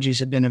technologies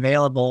have been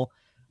available,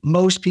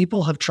 most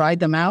people have tried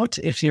them out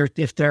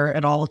if they're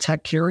at all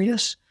tech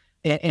curious,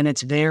 and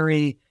it's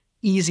very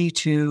easy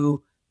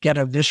to get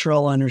a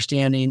visceral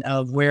understanding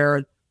of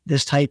where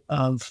this type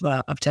of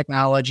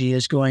technology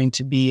is going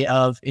to be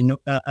of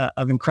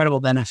incredible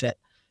benefit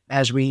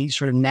as we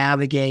sort of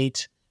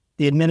navigate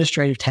the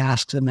administrative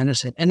tasks of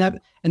medicine.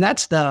 And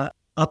that's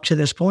up to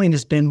this point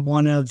has been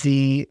one of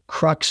the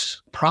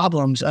crux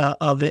problems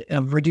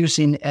of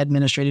reducing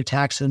administrative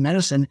tasks in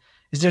medicine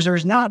is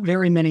there's not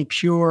very many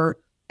pure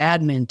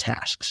admin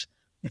tasks.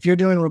 If you're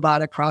doing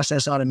robotic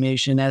process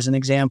automation as an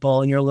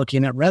example, and you're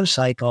looking at rev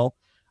cycle,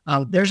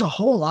 there's a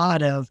whole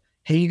lot of,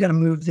 hey, you got to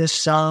move this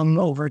sum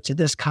over to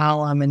this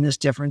column in this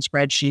different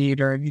spreadsheet,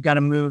 or you got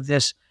to move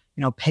this,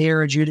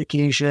 payer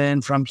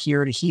adjudication from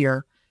here to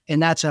here. And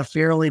that's a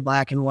fairly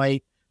black and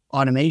white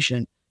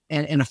automation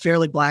and a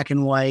fairly black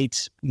and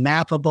white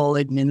mappable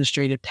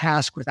administrative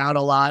task without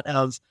a lot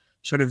of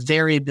sort of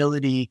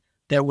variability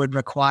that would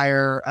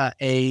require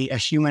a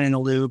human in a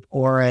loop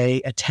or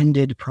a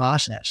attended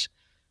process.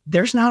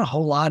 There's not a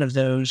whole lot of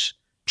those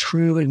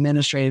true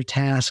administrative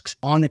tasks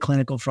on the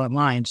clinical front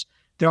lines.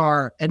 There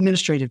are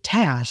administrative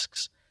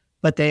tasks,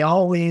 but they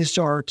always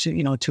are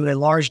to a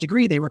large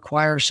degree, they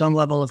require some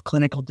level of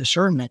clinical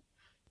discernment.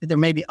 There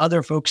may be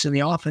other folks in the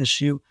office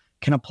who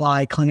can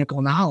apply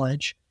clinical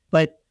knowledge,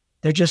 but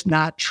they're just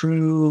not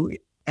true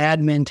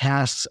admin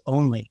tasks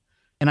only.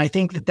 And I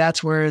think that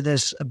that's where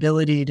this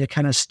ability to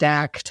kind of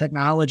stack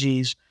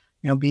technologies,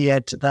 be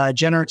it the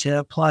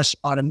generative plus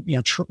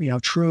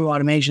true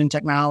automation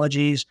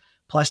technologies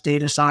plus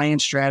data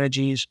science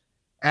strategies,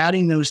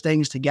 adding those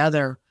things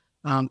together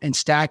and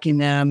stacking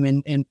them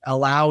and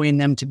allowing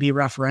them to be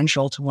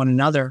referential to one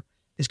another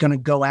is going to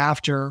go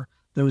after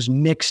those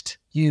mixed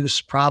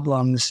use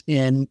problems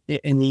in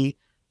the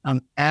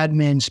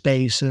admin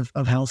space of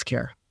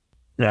healthcare.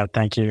 Yeah,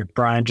 thank you,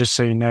 Brian. Just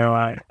so you know,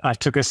 I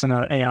took us in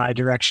an AI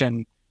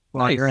direction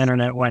while your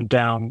internet went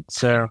down.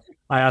 So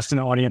I asked an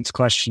audience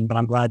question, but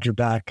I'm glad you're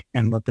back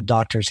and let the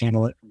doctors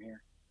handle it from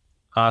here.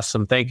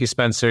 Awesome. Thank you,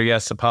 Spencer.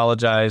 Yes,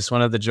 apologize.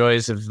 One of the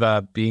joys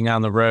of being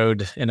on the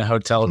road in a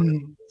hotel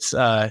is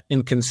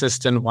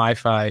inconsistent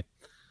Wi-Fi.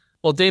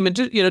 Well, Damon,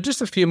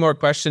 just a few more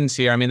questions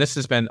here. I mean, this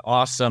has been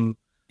awesome.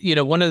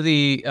 One of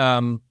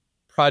the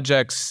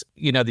projects,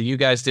 that you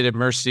guys did at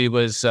Mercy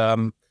was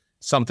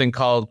something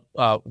called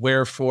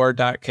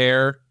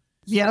Wherefore.care.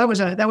 Yeah,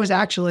 that was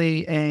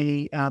actually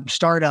a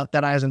startup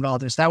that I was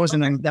involved in. So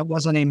that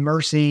wasn't a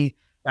Mercy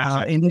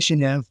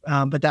initiative,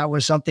 but that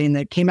was something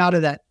that came out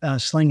of that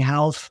Sling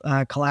Health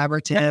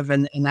collaborative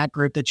and that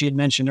group that you had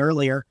mentioned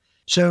earlier.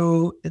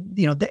 So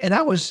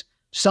that was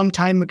some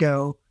time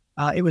ago.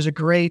 It was a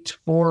great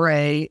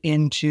foray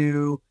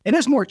into. It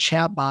is more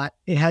chatbot.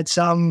 It had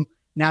some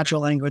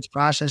natural language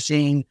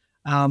processing,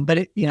 but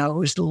it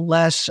was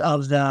less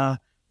of the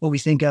what we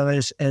think of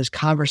as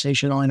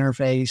conversational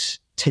interface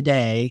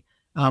today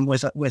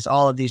with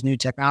all of these new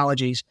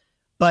technologies.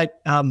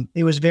 But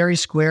it was very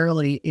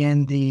squarely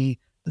in the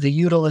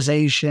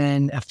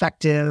utilization,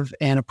 effective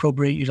and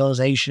appropriate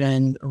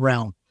utilization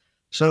realm.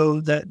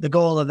 So the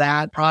goal of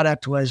that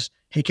product was,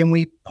 hey, can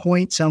we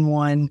point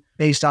someone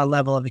based on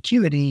level of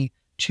acuity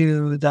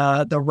to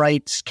the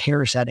right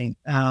care setting?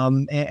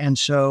 And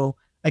so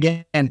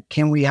again,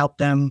 can we help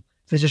them,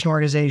 physician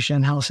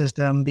organization, health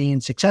system, being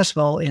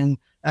successful in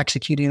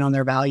executing on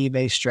their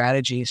value-based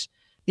strategies?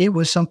 It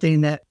was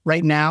something that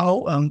right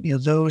now,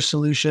 those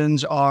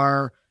solutions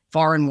are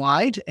far and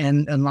wide,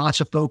 and lots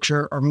of folks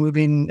are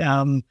moving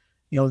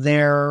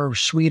their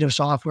suite of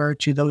software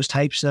to those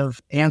types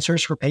of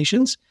answers for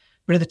patients.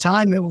 But at the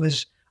time, it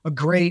was a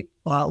great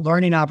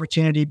learning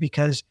opportunity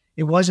because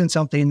it wasn't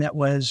something that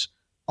was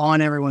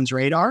on everyone's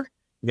radar.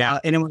 Yeah.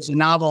 And it was a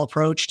novel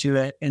approach to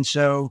it. And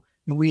so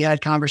we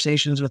had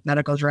conversations with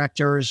medical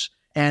directors,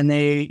 and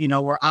they,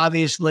 were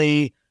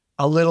obviously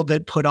a little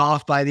bit put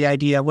off by the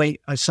idea,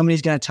 wait,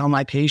 somebody's going to tell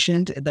my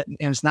patient that, and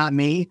it's not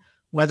me,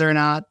 whether or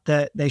not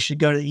that they should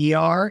go to the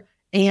ER.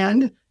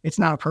 And it's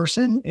not a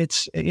person.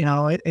 It's,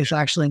 it's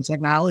actually in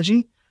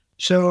technology.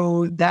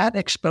 So that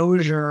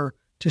exposure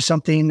to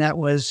something that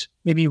was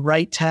maybe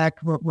right tech,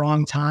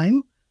 wrong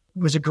time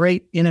was a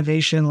great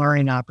innovation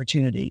learning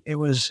opportunity. It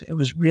was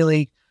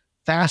really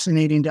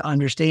fascinating to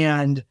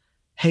understand,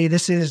 hey,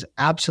 this is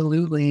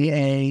absolutely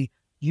a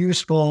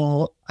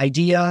useful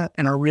idea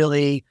and a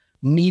really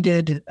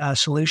needed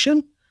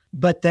solution.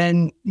 But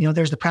then,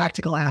 there's the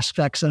practical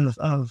aspects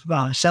of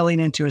selling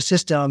into a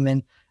system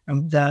and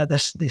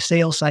the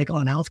sales cycle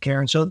in healthcare.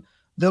 And so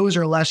those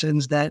are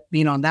lessons that,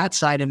 being on that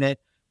side of it,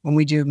 when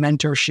we do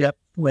mentorship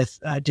with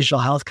digital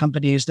health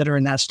companies that are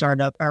in that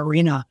startup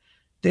arena,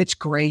 it's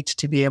great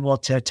to be able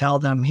to tell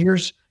them,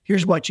 here's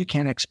what you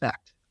can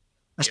expect,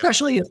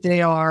 especially if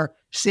they are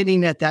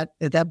sitting at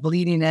that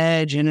bleeding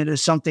edge and it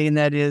is something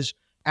that is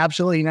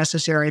absolutely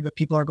necessary, but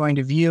people are going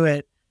to view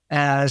it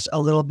as a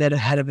little bit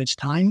ahead of its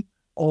time,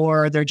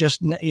 or they're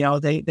just,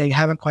 they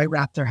haven't quite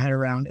wrapped their head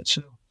around it.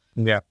 So,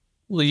 yeah.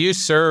 Well, you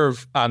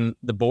serve on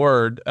the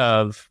board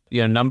of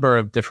a number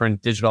of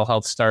different digital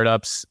health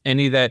startups.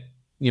 Any that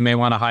you may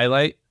want to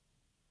highlight?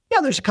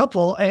 Yeah, there's a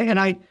couple. And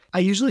I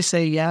usually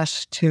say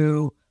yes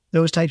to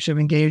those types of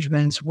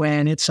engagements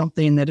when it's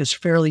something that is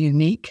fairly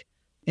unique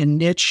and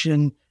niche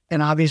and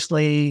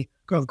obviously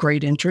of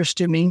great interest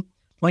to me.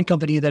 One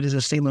company that is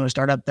a St. Louis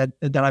startup that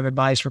I've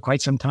advised for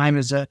quite some time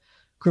is a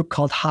group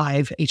called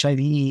Hive,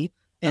 Hive,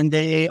 and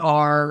they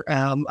are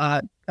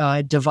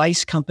a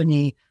device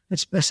company.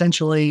 It's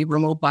essentially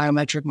remote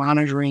biometric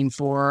monitoring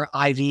for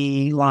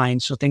IV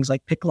lines. So things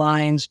like PICC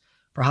lines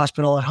for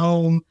hospital at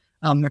home.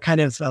 They're kind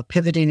of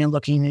pivoting and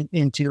looking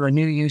into a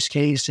new use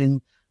case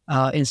in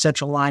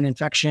central line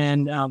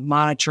infection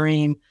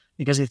monitoring,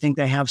 because they think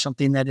they have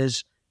something that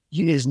is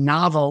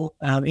novel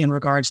in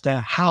regards to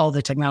how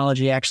the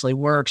technology actually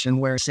works and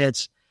where it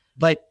sits.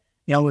 But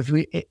if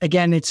we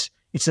again, it's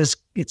this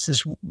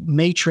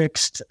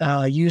matrixed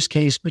use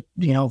case, but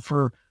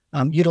for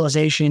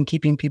utilization,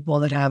 keeping people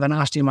that have an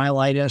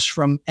osteomyelitis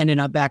from ending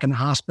up back in the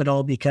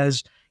hospital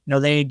because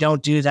they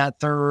don't do that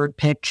third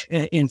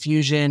PICC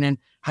infusion. And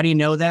how do you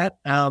know that?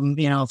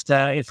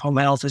 If home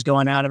health is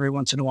going out every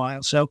once in a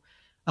while. So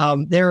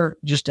they're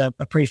just a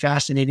pretty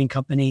fascinating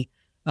company.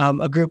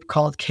 A group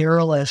called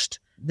Carolist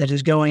that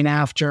is going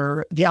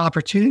after the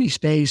opportunity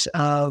space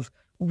of,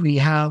 we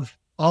have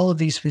all of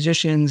these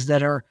physicians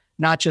that are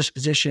not just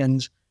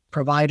physicians.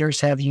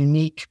 Providers have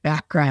unique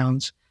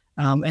backgrounds,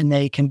 and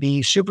they can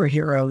be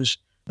superheroes,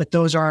 but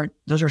those are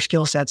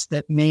skill sets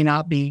that may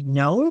not be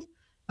known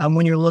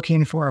when you're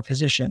looking for a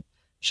physician.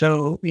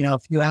 So,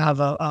 if you have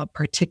a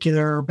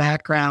particular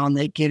background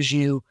that gives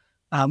you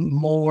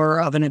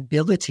more of an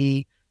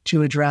ability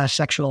to address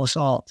sexual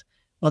assault,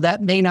 well,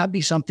 that may not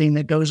be something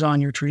that goes on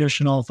your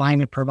traditional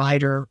find a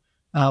provider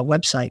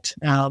website.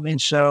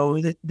 And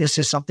so this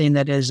is something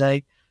that is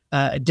a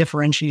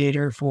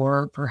differentiator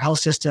for health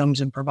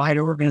systems and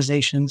provider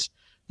organizations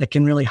that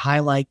can really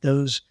highlight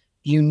those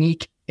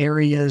unique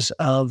areas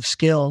of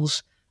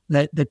skills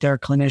that their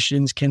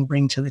clinicians can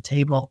bring to the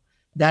table.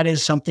 That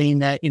is something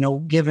that,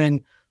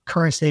 given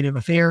current state of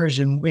affairs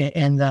and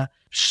the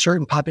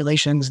certain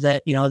populations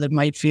that, that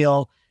might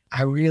feel,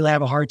 I really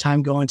have a hard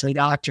time going to the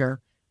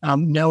doctor,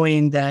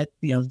 knowing that,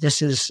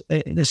 this is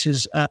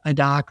a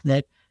doc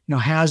that,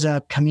 has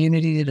a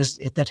community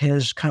that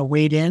has kind of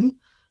weighed in,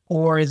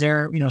 or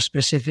they're,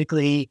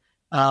 specifically,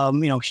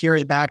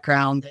 here's a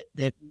background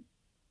that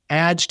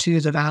adds to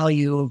the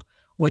value of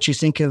what you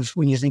think of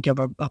when you think of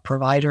a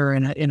provider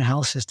in a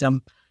health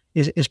system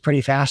is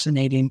pretty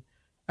fascinating.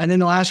 And then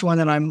the last one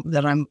that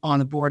I'm on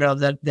the board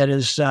of that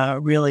is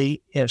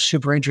really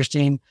super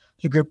interesting,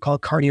 is a group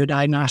called Cardio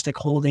Diagnostic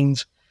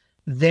Holdings.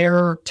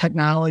 Their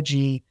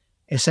technology,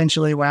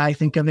 essentially, what I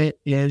think of it,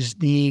 is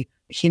the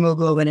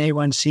hemoglobin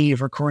A1C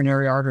for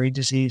coronary artery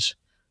disease.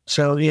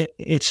 So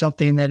it's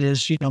something that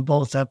is,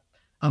 both a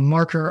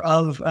marker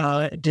of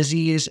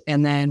disease,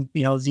 and then,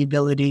 the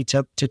ability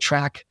to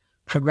track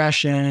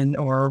progression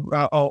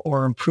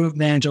or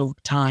improvement over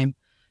time,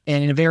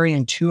 and in a very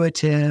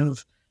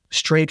intuitive,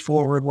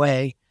 straightforward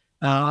way,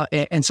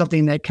 and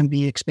something that can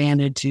be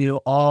expanded to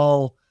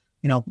all,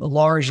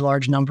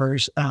 large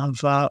numbers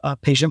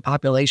of patient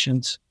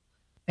populations.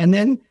 And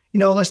then,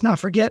 let's not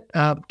forget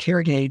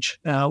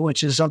CareGauge,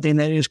 which is something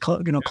that is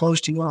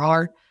close to your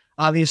heart,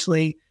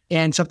 obviously,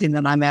 and something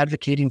that I'm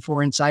advocating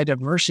for inside of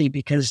Mercy,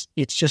 because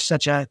it's just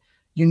such a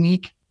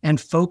unique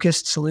and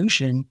focused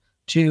solution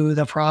to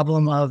the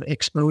problem of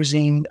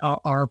exposing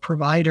our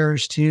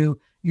providers to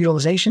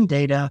utilization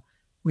data.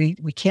 We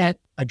can't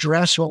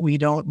address what we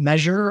don't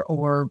measure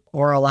or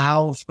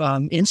allow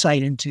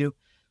insight into.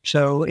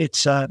 So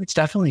it's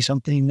definitely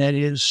something that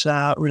is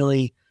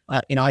really,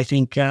 I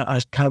think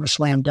a kind of a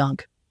slam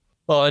dunk.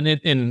 Well,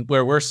 and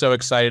where we're so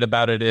excited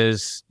about it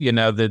is,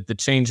 the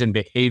change in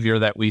behavior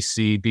that we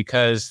see,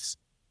 because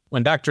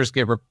when doctors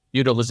get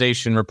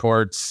utilization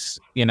reports,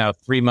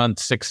 3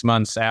 months, 6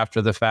 months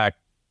after the fact,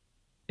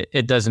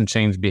 it doesn't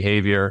change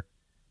behavior.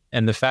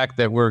 And the fact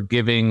that we're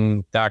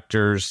giving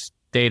doctors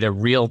data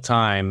real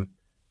time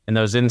and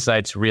those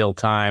insights real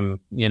time,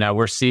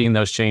 we're seeing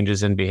those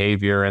changes in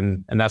behavior.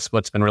 And that's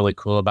what's been really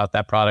cool about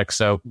that product.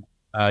 So,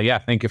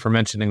 thank you for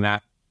mentioning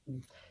that.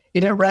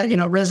 It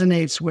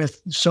resonates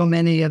with so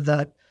many of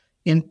the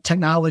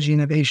technology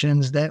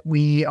innovations that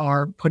we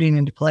are putting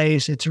into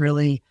place. It's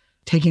really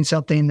taking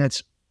something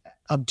that's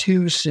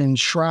obtuse and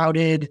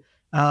shrouded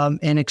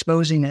and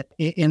exposing it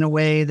in a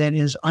way that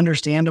is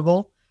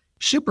understandable.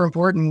 Super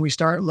important when we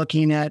start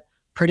looking at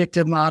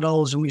predictive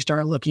models and we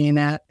start looking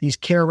at these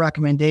care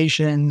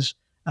recommendations,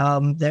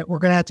 that we're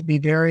going to have to be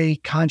very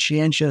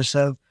conscientious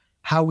of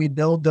how we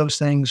build those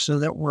things so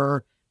that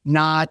we're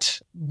not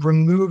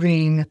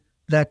removing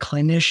the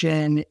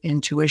clinician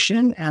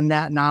intuition and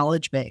that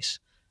knowledge base,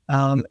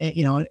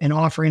 and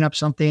offering up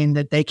something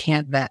that they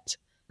can't vet.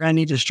 We're going to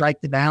need to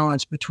strike the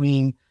balance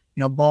between,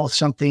 both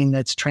something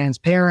that's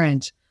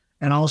transparent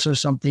and also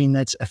something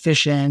that's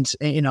efficient,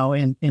 and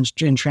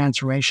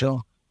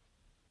transformational.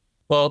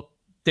 Well,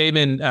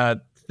 Damon,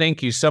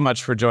 thank you so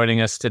much for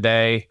joining us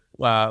today.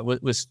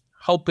 Was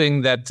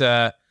hoping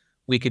that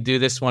we could do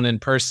this one in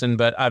person,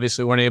 but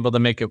obviously weren't able to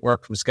make it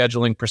work from a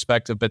scheduling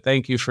perspective. But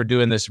thank you for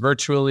doing this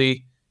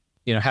virtually.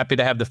 Happy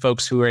to have the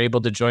folks who are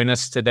able to join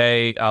us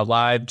today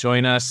live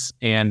join us.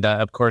 And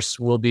of course,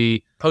 we'll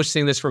be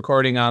posting this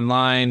recording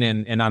online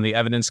and on the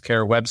Evidence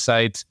Care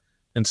website.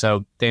 And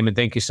so, Damon,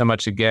 thank you so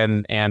much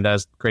again. And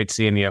great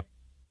seeing you.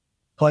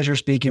 Pleasure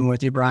speaking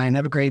with you, Brian.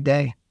 Have a great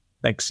day.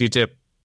 Thanks. You too.